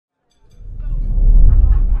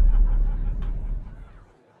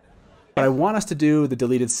But I want us to do the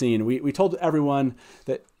deleted scene. We told everyone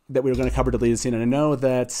that we were going to cover deleted scene, and I know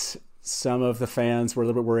that some of the fans were a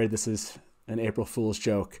little bit worried this is an April Fool's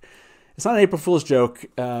joke. It's not an April Fool's joke.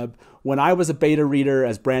 When I was a beta reader,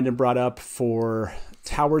 as Brandon brought up, for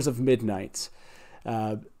Towers of Midnight,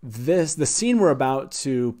 the scene we're about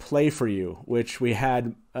to play for you, which we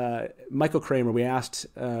had Michael Kramer, we asked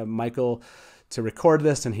Michael to record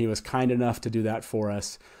this, and he was kind enough to do that for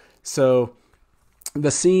us. So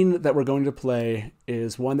the scene that we're going to play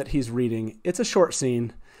is one that he's reading. It's a short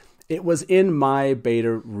scene. It was in my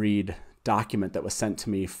beta read document that was sent to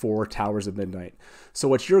me for Towers of Midnight. So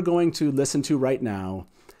what you're going to listen to right now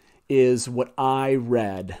is what I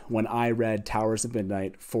read when I read Towers of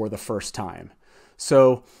Midnight for the first time.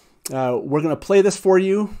 So we're going to play this for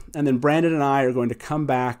you, and then Brandon and I are going to come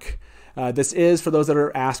back. This is, for those that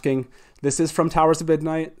are asking, this is from Towers of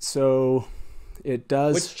Midnight, so it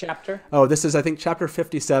does... Which chapter? Oh, this is, I think, chapter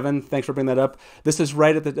 57. Thanks for bringing that up. This is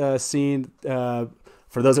right at the scene...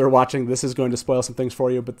 for those that are watching, this is going to spoil some things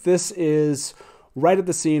for you, but this is right at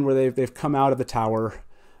the scene where they've come out of the Tower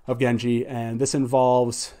of Genji, and this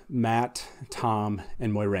involves Matt, Tom,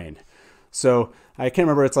 and Moiraine. So I can't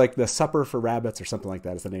remember, it's like the Supper for Rabbits or something like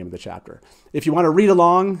that is the name of the chapter. If you want to read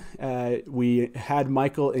along, we had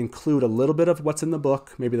Michael include a little bit of what's in the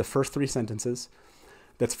book, maybe the first 3 sentences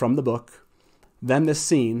that's from the book, then this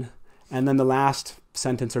scene, and then the last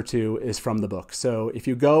sentence or 2 is from the book. So if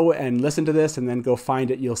you go and listen to this and then go find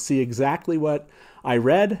it, you'll see exactly what I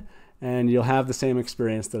read, and you'll have the same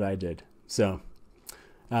experience that I did. So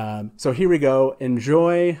here we go.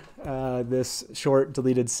 Enjoy this short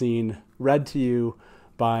deleted scene read to you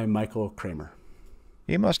by Michael Kramer.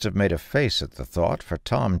 He must have made a face at the thought, for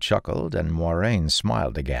Tom chuckled and Moiraine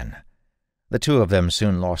smiled again. The two of them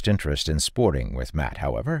soon lost interest in sporting with Matt,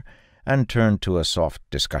 however, and turned to a soft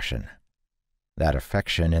discussion. That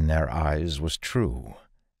affection in their eyes was true.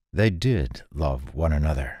 They did love one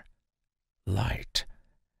another. Light.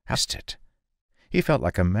 Hast it. He felt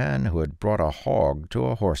like a man who had brought a hog to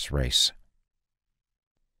a horse race.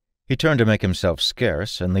 He turned to make himself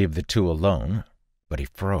scarce and leave the two alone, but he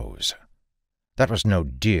froze. That was no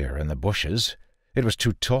deer in the bushes. It was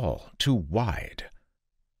too tall, too wide.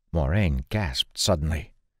 Moiraine gasped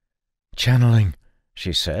suddenly. "Channeling,"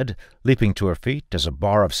 she said, leaping to her feet as a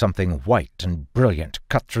bar of something white and brilliant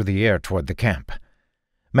cut through the air toward the camp.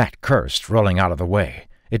 Matt cursed, rolling out of the way.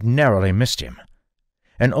 It narrowly missed him.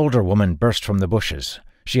 An older woman burst from the bushes.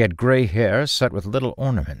 She had gray hair set with little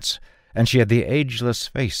ornaments, and she had the ageless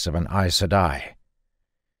face of an Aes Sedai.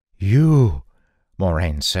 "You,"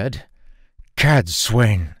 Moiraine said.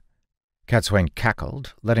 "Cadsuane." Cadsuane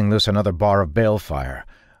cackled, letting loose another bar of balefire,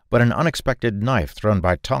 but an unexpected knife thrown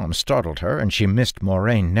by Tom startled her, and she missed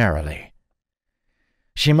Moiraine narrowly.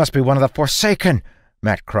 "She must be one of the Forsaken!"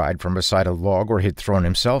 Matt cried from beside a log where he'd thrown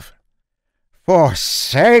himself.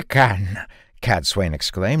 "Forsaken!" Cadsuane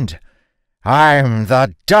exclaimed. "I'm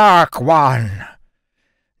the Dark One!"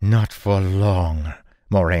 "Not for long,"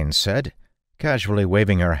 Moiraine said, casually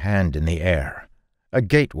waving her hand in the air. A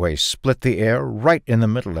gateway split the air right in the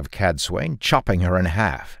middle of Cadsuane, chopping her in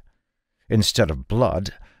half. Instead of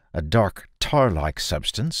blood, a dark tar-like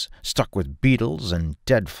substance, stuck with beetles and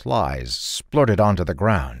dead flies, splurted onto the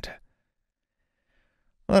ground.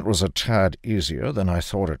 "That was a tad easier than I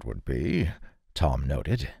thought it would be," Tom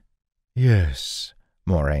noted. "Yes,"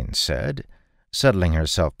 Moiraine said, settling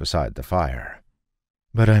herself beside the fire.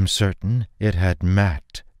 "But I'm certain it had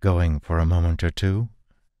Matt going for a moment or two."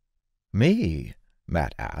 "Me?"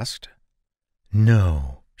 Matt asked.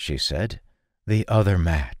 "No," she said. "The other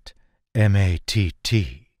Matt.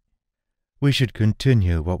 M-A-T-T. We should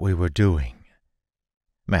continue what we were doing."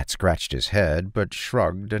 Matt scratched his head, but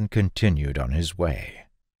shrugged and continued on his way.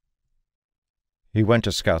 He went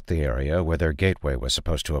to scout the area where their gateway was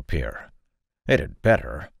supposed to appear. It had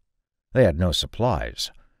better. They had no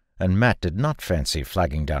supplies, and Matt did not fancy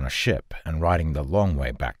flagging down a ship and riding the long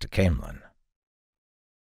way back to Camelin.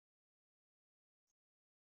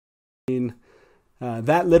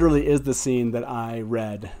 That literally is the scene that I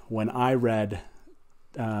read when I read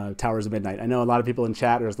Towers of Midnight. I know a lot of people in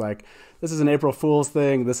chat are like, "This is an April Fool's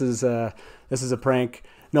thing. This is a prank."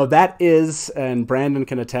 No, that is, and Brandon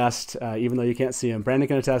can attest, even though you can't see him, Brandon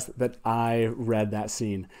can attest that I read that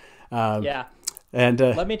scene. Yeah. And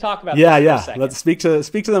let me talk about this for a second. Let's speak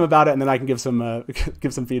to them about it, and then I can give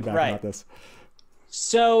some feedback about this.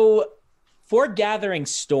 So for Gathering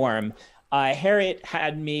Storm, Harriet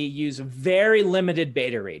had me use a very limited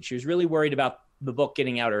beta read. She was really worried about the book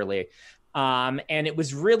getting out early. And it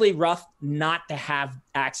was really rough not to have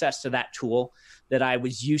access to that tool that I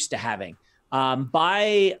was used to having.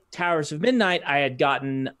 By Towers of Midnight, I had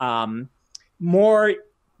gotten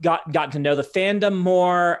gotten to know the fandom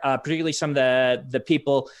more, particularly some of the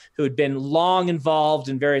people who had been long involved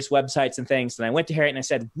in various websites and things. And I went to Harriet and I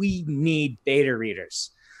said, we need beta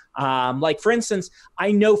readers. Like, for instance,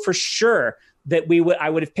 I know for sure that I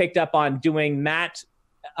would have picked up on doing Matt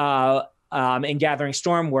and Gathering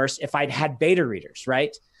Storm worse if I'd had beta readers,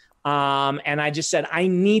 right? And I just said, I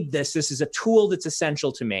need this. This is a tool that's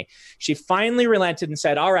essential to me. She finally relented and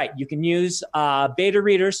said, all right, you can use beta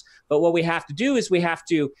readers, but what we have to do is we have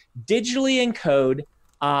to digitally encode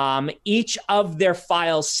each of their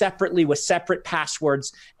files separately with separate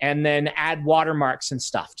passwords and then add watermarks and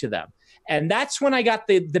stuff to them. And that's when I got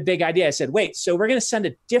the big idea. I said, wait, so we're going to send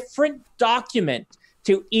a different document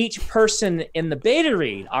to each person in the beta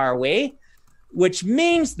read, are we? Which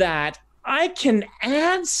means that I can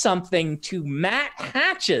add something to Matt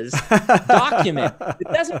Hatch's document that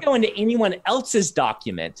doesn't go into anyone else's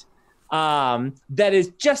document, that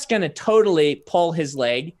is just going to totally pull his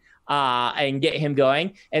leg and get him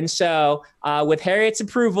going. And so with Harriet's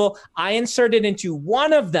approval, I inserted into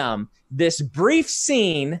one of them this brief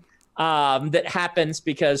scene that happens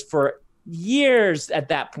because for years at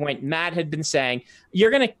that point, Matt had been saying,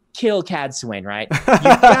 you're going to kill Cadsuane, right? You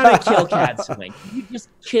got to kill Cadsuane. You just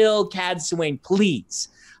kill Cadsuane, please.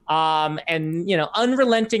 And, you know,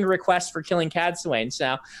 unrelenting request for killing Cadsuane.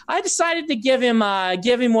 So I decided to give him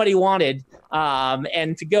what he wanted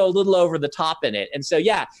and to go a little over the top in it. And so,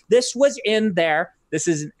 yeah, this was in there. This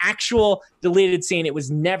is an actual deleted scene. It was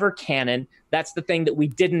never canon. That's the thing that we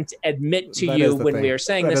didn't admit to you when we were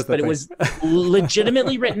saying this, but it was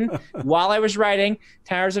legitimately written while I was writing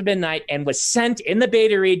Towers of Midnight and was sent in the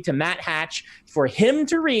beta read to Matt Hatch for him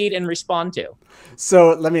to read and respond to.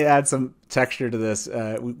 So let me add some texture to this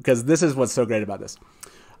because this is what's so great about this.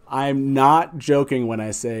 I'm not joking when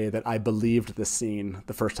I say that I believed the scene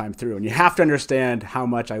the first time through. And you have to understand how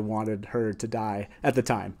much I wanted her to die at the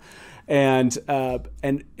time. And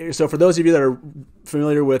so for those of you that are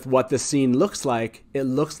familiar with what this scene looks like, it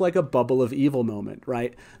looks like a bubble of evil moment,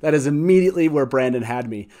 right? That is immediately where Brandon had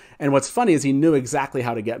me. And what's funny is he knew exactly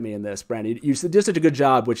how to get me in this, Brandon. You did such a good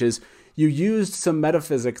job, which is you used some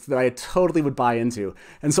metaphysics that I totally would buy into.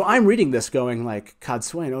 And so I'm reading this going like,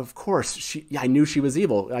 Cadsuane, of course, I knew she was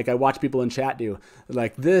evil. Like I watch people in chat do.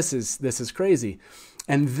 Like, this is crazy.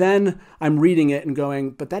 And then I'm reading it and going,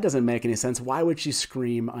 but that doesn't make any sense. Why would she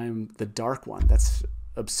scream, I'm the Dark One? That's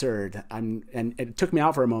absurd. And it took me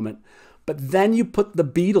out for a moment. But then you put the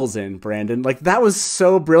Beatles in, Brandon. Like, that was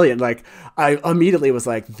so brilliant. Like, I immediately was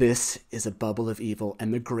like, this is a bubble of evil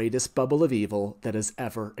and the greatest bubble of evil that has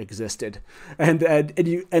ever existed. So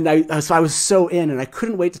I was so in, and I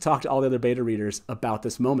couldn't wait to talk to all the other beta readers about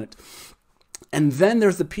this moment. And then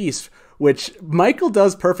there's the piece which Michael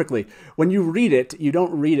does perfectly. When you read it, you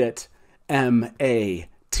don't read it M-A-T-T.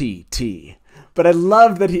 But I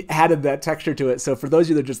love that he added that texture to it. So for those of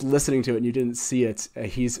you that are just listening to it and you didn't see it,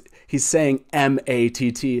 he's saying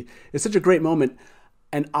M-A-T-T. It's such a great moment.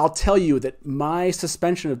 And I'll tell you that my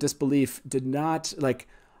suspension of disbelief did not, like,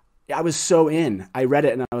 I was so in. I read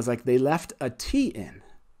it and I was like, they left a T in.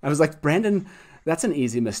 I was like, Brandon, that's an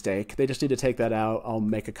easy mistake. They just need to take that out. I'll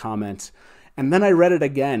make a comment. And then I read it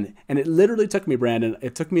again, and it literally took me, Brandon,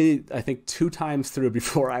 it took me, I think, 2 times through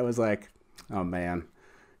before I was like, oh man,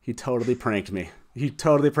 he totally pranked me. He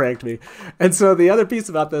totally pranked me. And so the other piece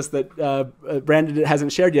about this that Brandon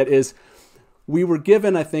hasn't shared yet is we were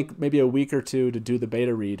given, I think, maybe a week or two to do the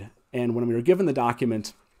beta read. And when we were given the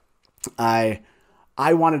document, I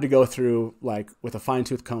wanted to go through like with a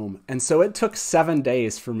fine-tooth comb. And so it took 7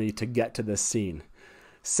 days for me to get to this scene.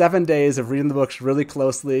 7 days of reading the books really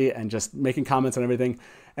closely and just making comments on everything.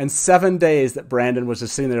 And 7 days that Brandon was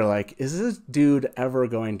just sitting there like, is this dude ever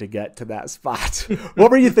going to get to that spot?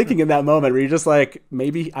 What were you thinking in that moment? Were you just like,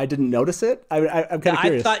 maybe I didn't notice it? I'm kind of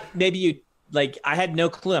curious. I thought maybe you, like, I had no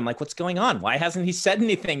clue. I'm like, what's going on? Why hasn't he said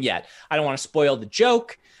anything yet? I don't want to spoil the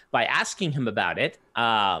joke by asking him about it.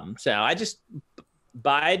 So I just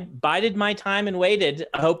bided my time and waited,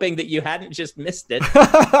 hoping that you hadn't just missed it.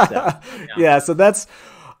 Yeah, so that's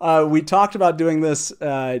we talked about doing this.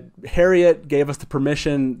 Harriet gave us the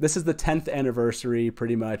permission. This is the 10th anniversary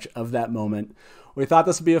pretty much of that moment. We thought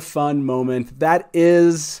this would be a fun moment. This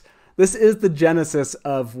is the genesis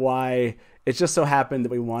of why it just so happened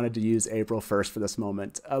that we wanted to use April 1st for this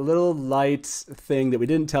moment. A little light thing that we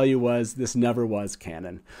didn't tell you was this never was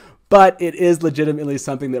canon, but it is legitimately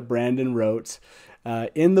something that Brandon wrote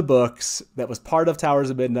in the books that was part of Towers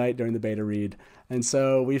of Midnight during the beta read. And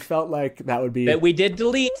so we felt like that would be... That we did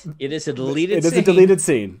delete. It is a deleted scene. It is a deleted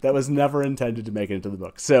scene that was never intended to make it into the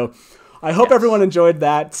book. So I hope everyone enjoyed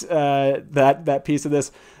that that piece of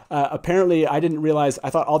this. Apparently, I didn't realize. I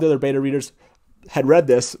thought all the other beta readers had read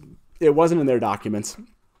this. It wasn't in their documents,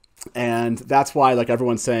 and that's why like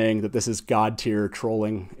everyone's saying that this is god tier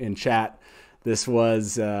trolling in chat. This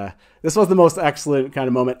was the most excellent kind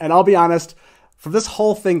of moment. And I'll be honest, from this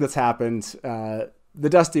whole thing that's happened, the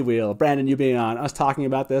Dusty Wheel, Brandon, you being on, us talking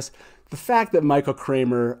about this, the fact that Michael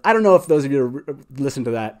Kramer, I don't know if those of you listen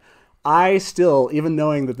to that, I still, even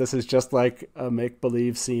knowing that this is just like a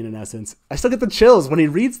make-believe scene in essence, I still get the chills when he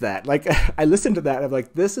reads that. Like, I listen to that, and I'm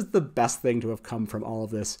like, this is the best thing to have come from all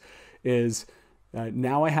of this, is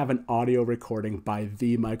now I have an audio recording by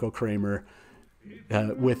the Michael Kramer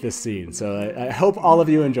with this scene. So I hope all of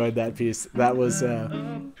you enjoyed that piece. That was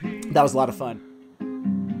a lot of fun.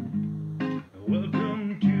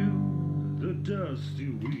 Welcome to the Dusty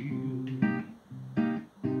Wheel.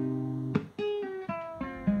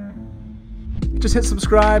 Just hit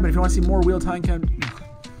subscribe, and if you want to see more Wheel Time, can't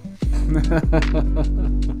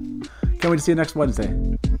wait to see you next Wednesday.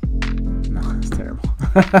 No, it's terrible.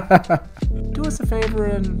 Do us a favor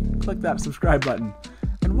and click that subscribe button.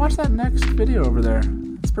 And watch that next video over there.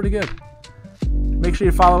 It's pretty good. Make sure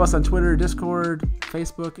you follow us on Twitter, Discord,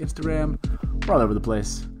 Facebook, Instagram. We're all over the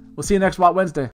place. We'll see you next Wednesday.